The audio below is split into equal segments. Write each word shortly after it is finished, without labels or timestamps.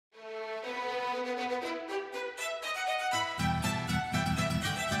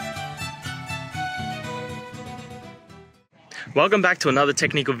Welcome back to another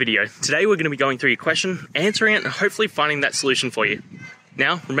technical video. Today we're going to be going through your question, answering it, and hopefully finding that solution for you.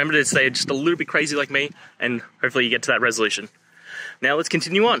 Now, remember to stay just a little bit crazy like me, and hopefully you get to that resolution. Now let's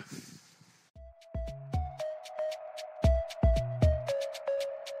continue on.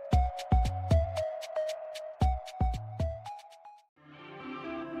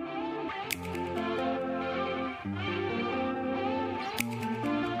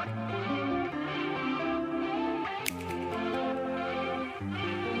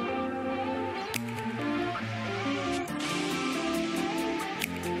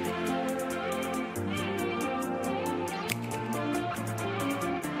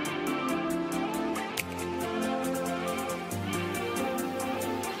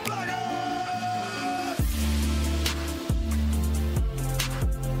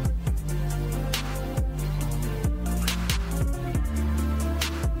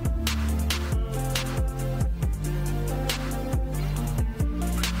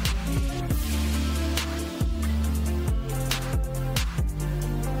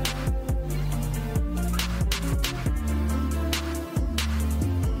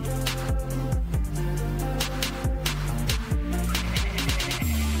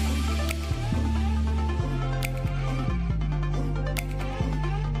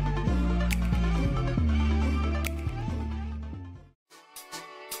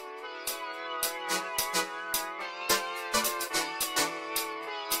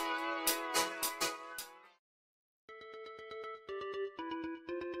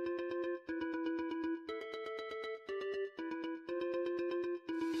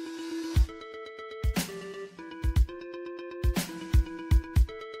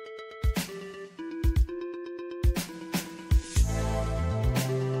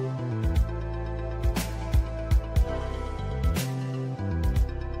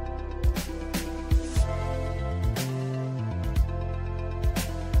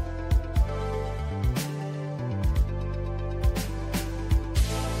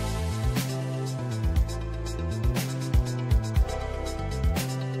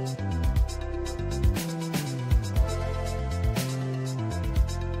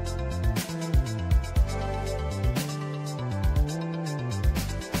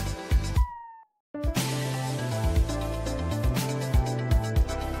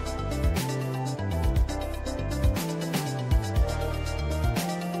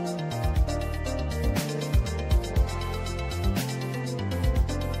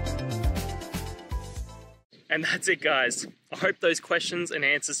 And that's it, guys. I hope those questions and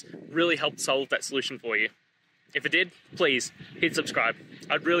answers really helped solve that solution for you. If it did, please hit subscribe.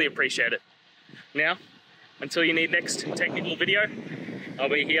 I'd really appreciate it. Now, until you need next technical video, I'll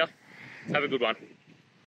be here. Have a good one.